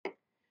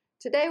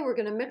Today we're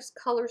going to mix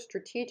colors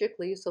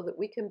strategically so that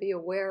we can be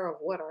aware of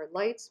what our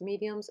lights,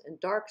 mediums, and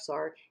darks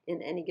are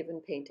in any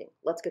given painting.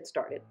 Let's get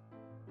started.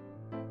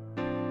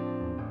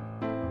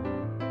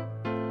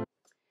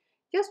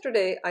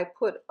 Yesterday I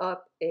put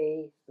up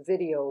a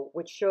video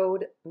which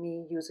showed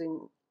me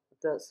using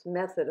this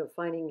method of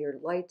finding your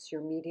lights,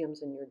 your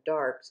mediums, and your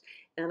darks,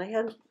 and I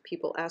had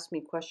people ask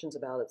me questions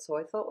about it, so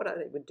I thought what I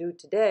would do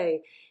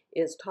today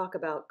is talk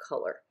about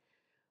color.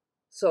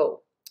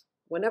 So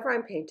whenever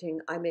I'm painting,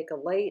 I make a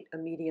light, a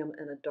medium,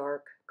 and a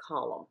dark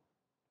column.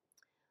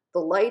 The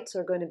lights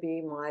are going to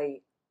be my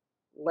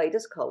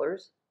lightest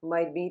colors,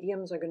 my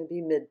mediums are going to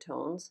be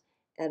midtones,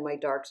 and my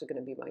darks are going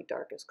to be my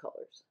darkest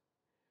colors.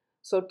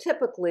 So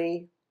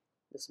typically,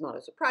 this is not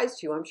a surprise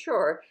to you, I'm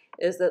sure,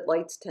 is that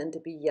lights tend to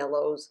be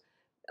yellows,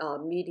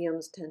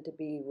 mediums tend to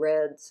be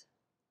reds,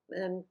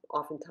 and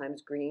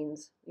oftentimes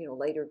greens,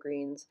 lighter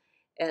greens,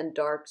 and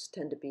darks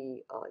tend to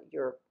be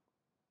your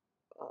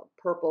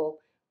purple,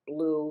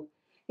 blue.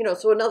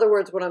 So in other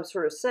words, what I'm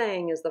sort of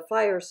saying is the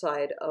fire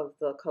side of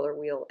the color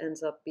wheel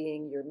ends up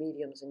being your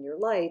mediums and your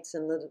lights,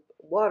 and the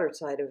water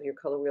side of your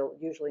color wheel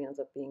usually ends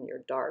up being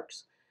your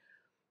darks.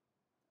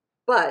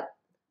 But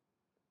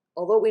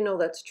although we know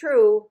that's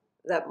true,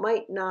 that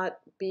might not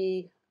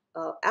be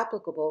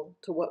applicable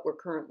to what we're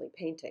currently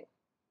painting.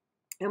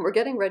 And we're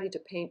getting ready to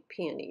paint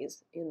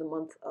peonies in the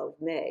month of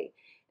May.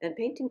 And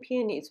painting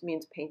peonies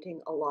means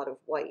painting a lot of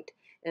white.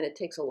 And it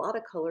takes a lot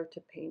of color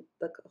to paint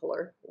the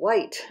color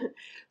white.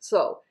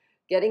 So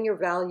getting your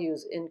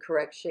values in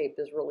correct shape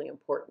is really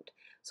important.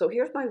 So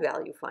here's my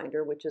value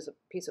finder, which is a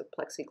piece of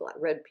plexiglass,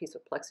 red piece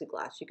of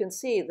plexiglass. You can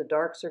see the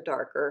darks are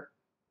darker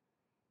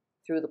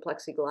through the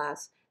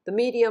plexiglass. The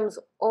mediums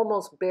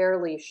almost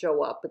barely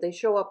show up, but they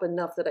show up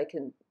enough that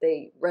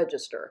they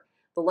register.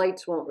 The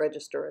lights won't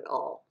register at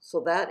all.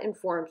 So that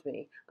informs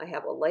me I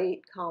have a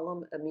light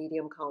column, a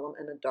medium column,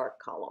 and a dark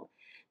column.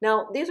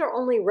 Now, these are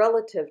only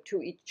relative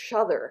to each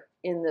other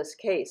in this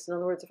case. In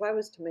other words, if I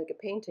was to make a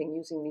painting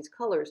using these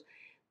colors,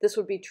 this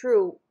would be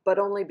true, but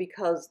only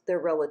because they're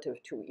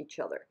relative to each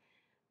other.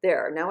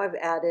 There, now I've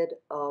added,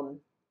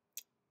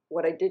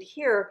 what I did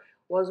here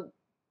was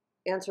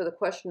answer the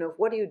question of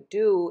what do you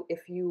do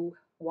if you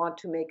want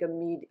to make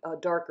a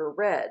darker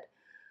red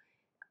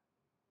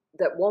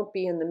that won't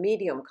be in the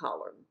medium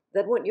column.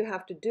 Then what you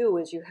have to do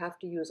is you have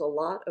to use a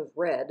lot of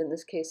red, in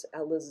this case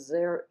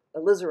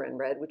alizarin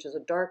red, which is a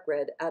dark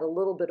red, add a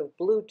little bit of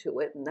blue to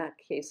it, in that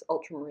case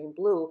ultramarine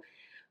blue.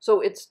 So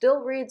it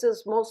still reads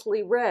as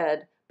mostly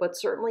red, but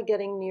certainly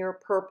getting near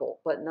purple,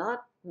 but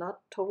not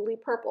totally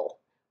purple,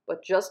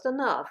 but just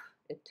enough.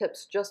 It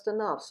tips just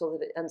enough so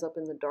that it ends up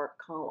in the dark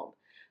column.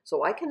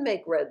 So I can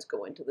make reds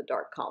go into the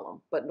dark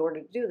column, but in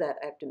order to do that,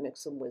 I have to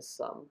mix them with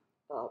some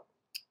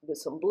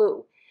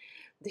blue.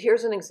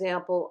 Here's an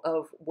example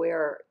of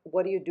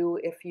what do you do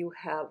if you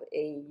have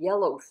a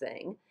yellow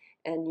thing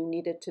and you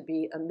need it to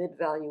be a mid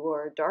value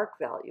or a dark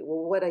value.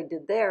 Well, what I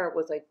did there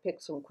was I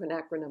picked some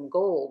quinacridone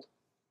gold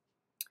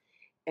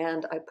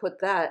and I put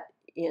that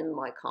in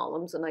my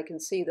columns, and I can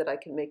see that I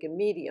can make a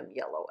medium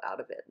yellow out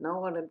of it. Now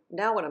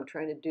what I'm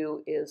trying to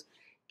do is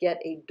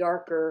get a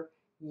darker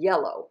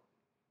yellow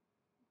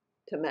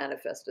to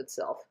manifest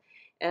itself.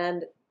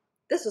 And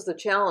this is the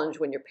challenge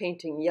when you're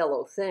painting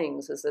yellow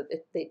things, is that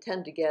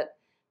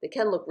they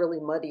can look really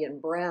muddy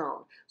and brown.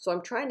 So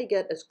I'm trying to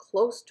get as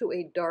close to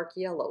a dark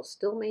yellow,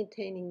 still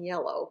maintaining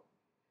yellow.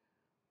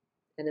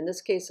 And in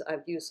this case,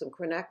 I've used some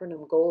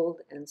quinacridone gold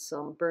and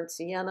some burnt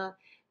sienna.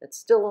 It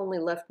still only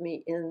left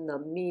me in the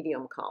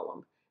medium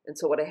column. And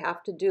so what I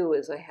have to do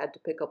is I had to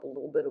pick up a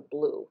little bit of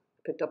blue.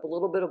 I picked up a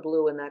little bit of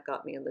blue, and that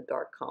got me in the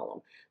dark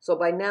column. So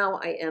by now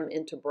I am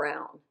into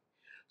brown.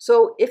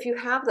 So if you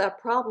have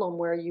that problem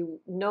where you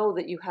know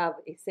that you have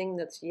a thing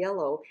that's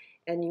yellow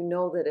and you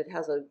know that it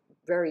has a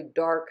very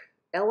dark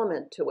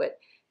element to it,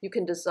 you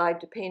can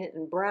decide to paint it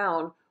in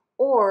brown,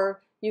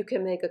 or you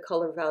can make a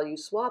color value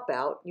swap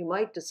out. You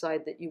might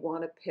decide that you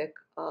want to pick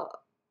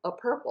a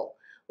purple,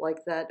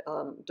 like that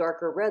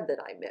darker red that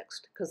I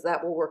mixed, because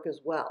that will work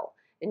as well.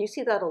 And you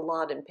see that a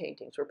lot in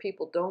paintings where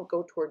people don't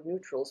go toward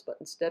neutrals, but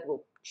instead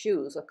will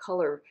choose a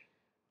color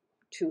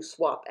to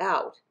swap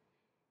out.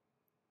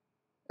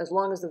 As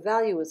long as the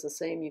value is the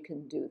same, you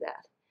can do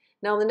that.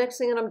 Now the next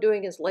thing that I'm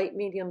doing is light,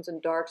 mediums,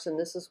 and darks, and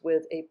this is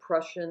with a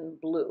Prussian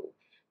blue.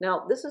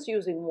 Now this is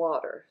using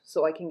water,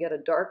 so I can get a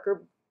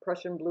darker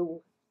Prussian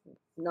blue,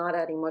 not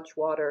adding much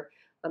water,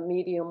 a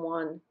medium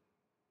one,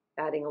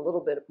 adding a little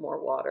bit more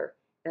water,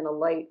 and a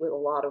light with a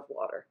lot of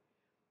water.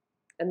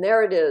 And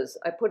there it is.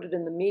 I put it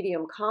in the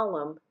medium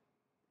column,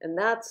 and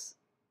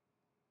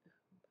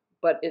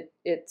but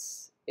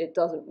it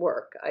doesn't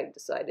work. I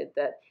decided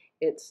that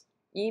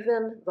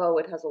even though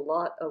it has a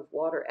lot of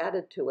water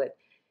added to it,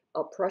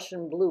 a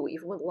Prussian blue,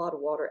 even with a lot of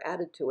water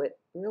added to it,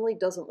 really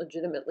doesn't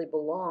legitimately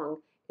belong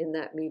in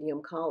that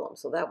medium column.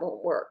 So that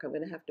won't work. I'm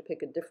going to have to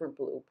pick a different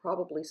blue,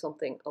 probably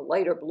a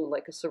lighter blue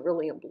like a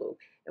cerulean blue,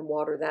 and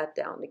water that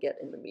down to get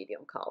in the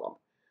medium column.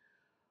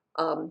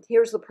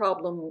 Here's the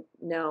problem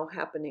now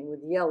happening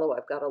with yellow.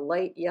 I've got a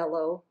light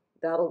yellow.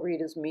 That'll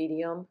read as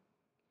medium.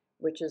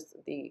 which is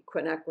the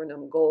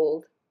quinacridone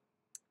gold.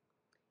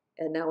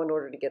 And now in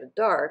order to get a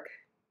dark,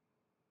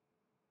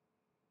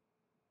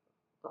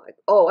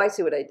 oh, I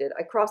see what I did.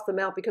 I crossed them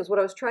out because what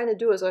I was trying to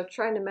do is I was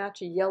trying to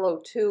match a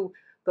yellow to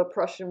the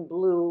Prussian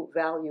blue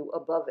value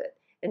above it,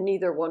 and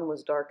neither one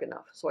was dark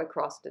enough, so I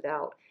crossed it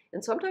out.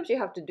 And sometimes you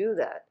have to do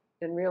that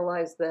and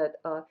realize that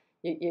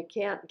you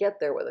can't get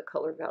there with a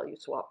color value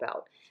swap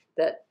out,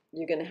 that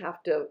you're going to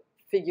have to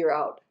figure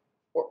out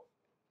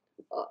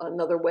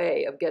another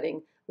way of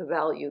getting the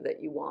value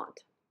that you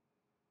want.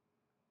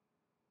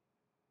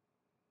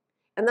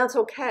 And that's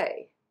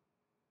okay.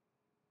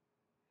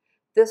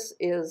 This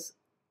is,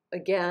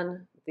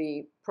 again,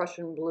 the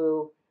Prussian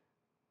blue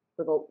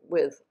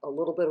with a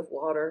little bit of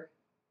water.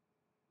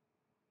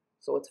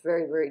 So it's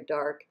very, very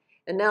dark.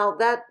 And now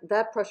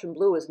that Prussian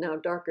blue is now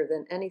darker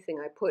than anything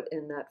I put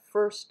in that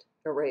first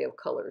array of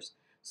colors.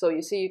 So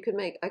you see,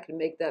 I could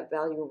make that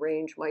value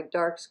range. My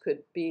darks could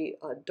be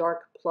a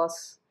dark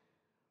plus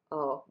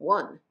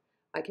 1.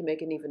 I can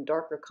make an even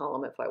darker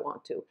column if I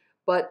want to.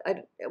 But,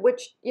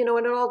 which, you know,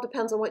 and it all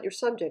depends on what your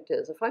subject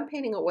is. If I'm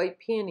painting a white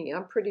peony,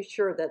 I'm pretty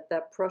sure that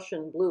that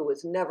Prussian blue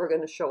is never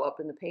going to show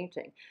up in the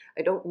painting.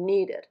 I don't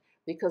need it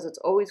because it's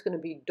always going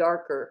to be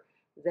darker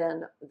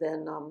than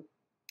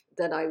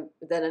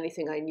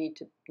anything I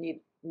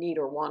need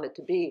or want it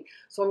to be.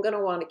 So I'm going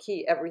to want to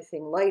key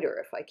everything lighter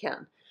if I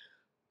can.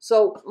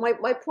 So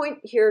my point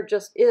here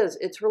just is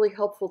it's really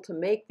helpful to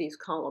make these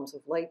columns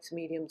of lights,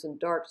 mediums, and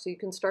darks so you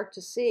can start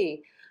to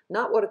see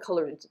not what a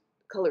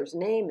color's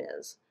name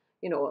is.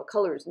 You know, a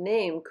color's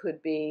name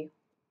could be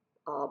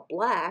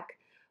black,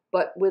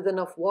 but with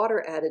enough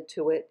water added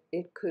to it,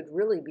 it could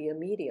really be a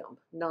medium,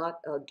 not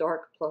a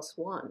dark plus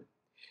 1.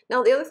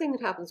 Now, the other thing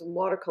that happens in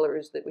watercolor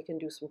is that we can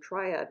do some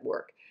triad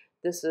work.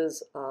 This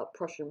is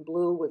Prussian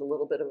blue with a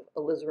little bit of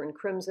alizarin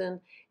crimson,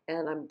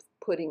 and I'm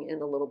putting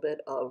in a little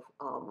bit of,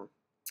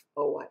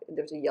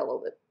 there's a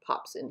yellow that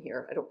pops in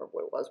here. I don't remember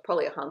what it was,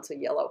 probably a Hansa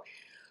yellow.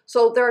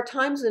 So there are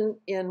times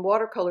in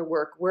watercolor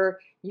work where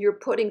you're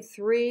putting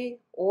 3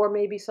 or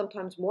maybe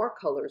sometimes more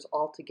colors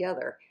all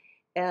together.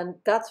 And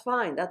that's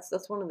fine. That's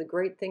one of the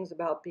great things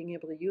about being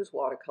able to use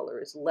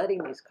watercolor is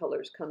letting these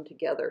colors come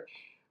together.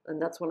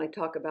 And that's when I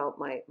talk about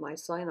my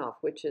sign-off,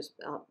 which is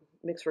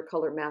mix for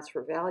color, mask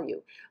for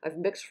value. I've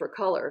mixed for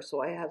color,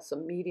 so I have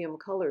some medium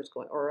colors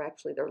going, or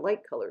actually they're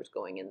light colors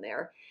going in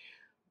there.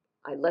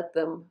 I let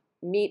them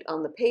meet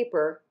on the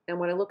paper, and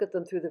when I look at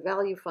them through the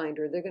value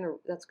finder,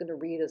 that's gonna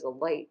read as a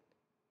light,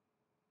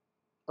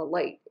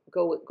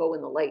 go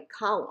in the light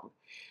column.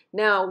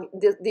 Now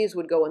these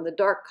would go in the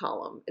dark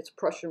column. It's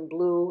Prussian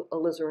blue,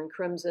 alizarin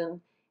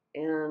crimson,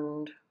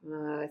 and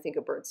I think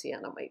a burnt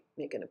sienna might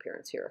make an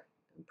appearance here.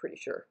 I'm pretty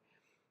sure.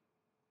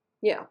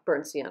 Yeah,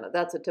 burnt sienna.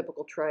 That's a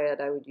typical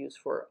triad I would use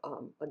for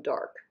a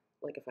dark,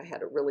 like if I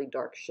had a really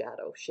dark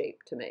shadow shape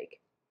to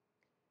make.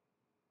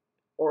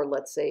 Or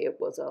let's say it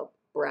was a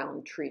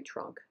brown tree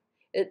trunk.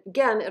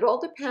 Again, it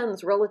all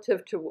depends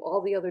relative to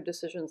all the other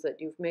decisions that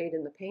you've made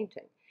in the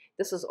painting.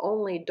 This is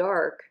only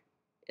dark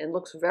and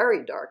looks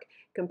very dark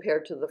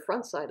compared to the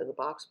front side of the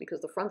box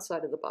because the front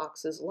side of the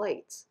box is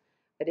lights.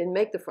 I didn't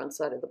make the front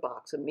side of the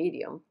box a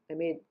medium. I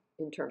made,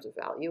 in terms of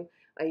value,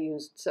 I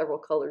used several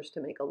colors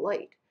to make a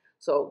light.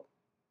 So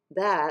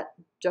that,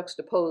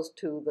 juxtaposed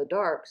to the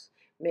darks,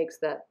 makes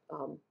that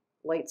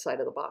light side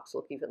of the box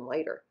look even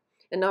lighter.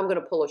 And now I'm going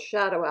to pull a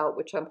shadow out,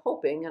 which I'm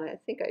hoping, and I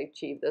think I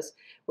achieved this,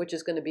 which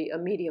is going to be a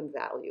medium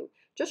value.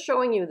 Just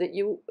showing you that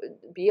you,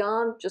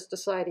 beyond just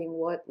deciding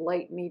what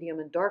light, medium,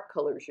 and dark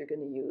colors you're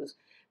going to use,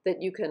 that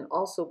you can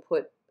also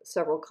put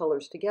several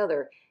colors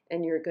together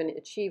and you're going to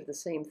achieve the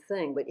same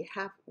thing, but you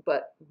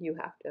don't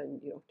have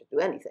to do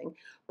anything.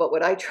 But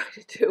what I try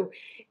to do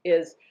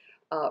is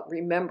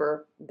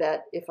remember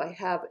that if I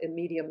have a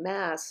medium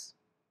mass,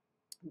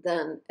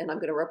 and I'm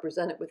going to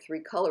represent it with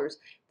 3 colors,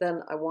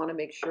 then I want to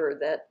make sure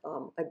that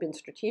I've been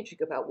strategic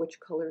about which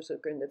colors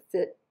are going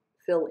to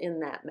fill in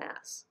that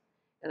mass.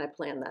 And I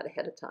plan that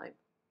ahead of time.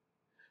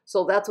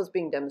 So that's what's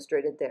being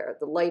demonstrated there.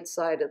 The light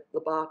side of the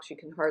box you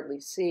can hardly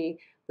see.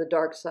 The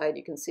dark side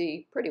you can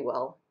see pretty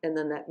well. And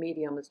then that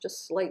medium is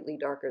just slightly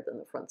darker than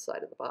the front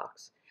side of the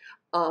box.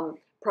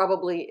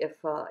 Probably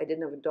if I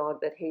didn't have a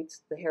dog that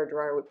hates the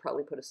hairdryer, I would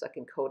probably put a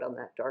second coat on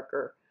that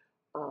darker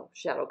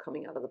shadow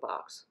coming out of the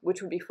box,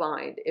 which would be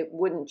fine. It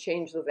wouldn't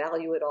change the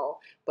value at all,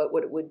 but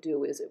what it would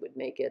do is it would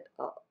make it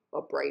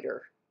a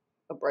brighter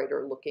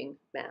looking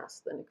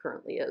mass than it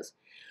currently is.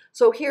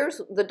 So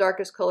here's the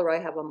darkest color I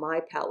have on my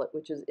palette,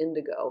 which is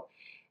indigo,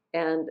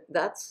 and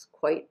that's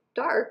quite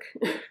dark.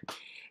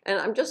 And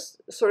I'm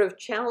just sort of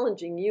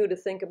challenging you to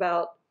think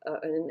about,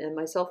 and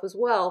myself as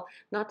well,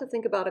 not to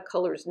think about a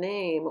color's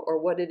name or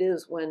what it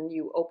is when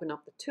you open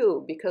up the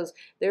tube, because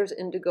there's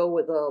indigo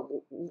with a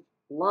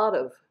lot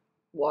of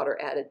water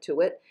added to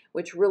it,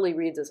 which really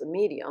reads as a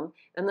medium.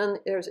 And then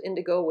there's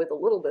indigo with a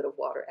little bit of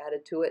water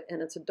added to it,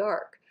 and it's a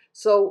dark.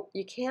 So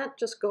you can't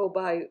just go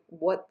by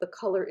what the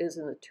color is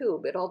in the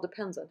tube. It all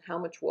depends on how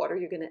much water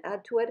you're going to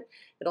add to it.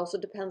 It also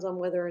depends on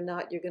whether or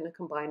not you're going to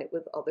combine it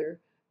with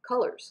other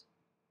colors.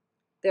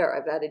 There,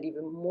 I've added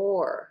even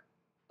more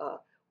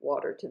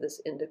water to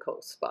this indigo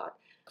spot.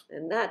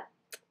 And that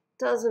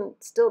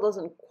still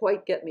doesn't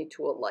quite get me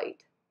to a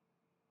light,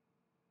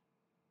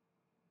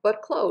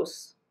 but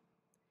close.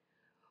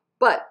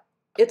 But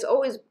it's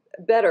always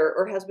better,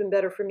 or has been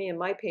better for me in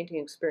my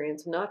painting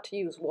experience, not to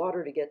use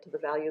water to get to the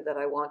value that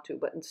I want to,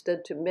 but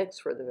instead to mix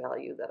for the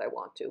value that I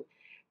want to.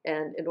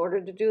 And in order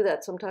to do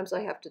that, sometimes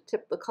I have to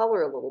tip the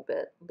color a little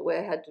bit, the way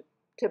I had to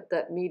tip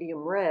that medium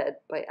red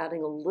by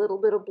adding a little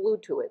bit of blue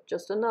to it,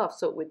 just enough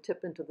so it would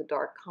tip into the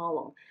dark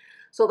column.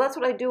 So that's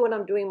what I do when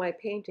I'm doing my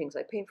paintings.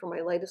 I paint from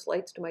my lightest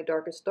lights to my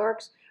darkest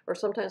darks, or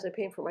sometimes I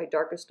paint from my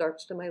darkest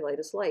darks to my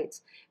lightest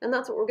lights. And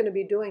that's what we're going to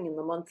be doing in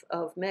the month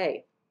of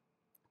May.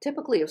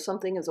 Typically, if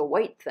something is a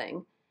white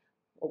thing,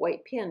 a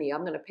white peony,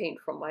 I'm going to paint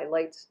from my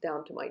lights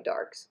down to my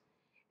darks.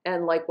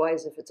 And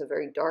likewise, if it's a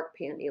very dark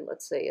peony,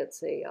 let's say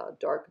it's a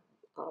dark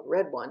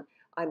red one,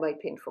 I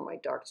might paint from my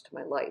darks to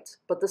my lights.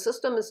 But the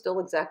system is still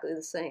exactly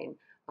the same.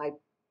 I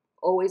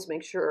always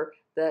make sure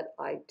that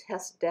I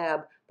test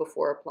dab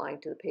before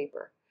applying to the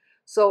paper.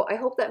 So I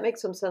hope that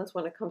makes some sense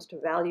when it comes to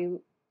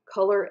value,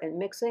 color, and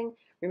mixing.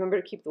 Remember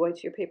to keep the whites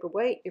of your paper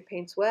white, your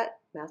paints wet,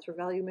 math for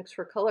value, mix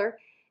for color,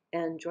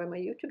 and join my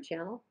YouTube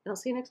channel. And I'll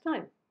see you next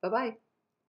time. Bye-bye.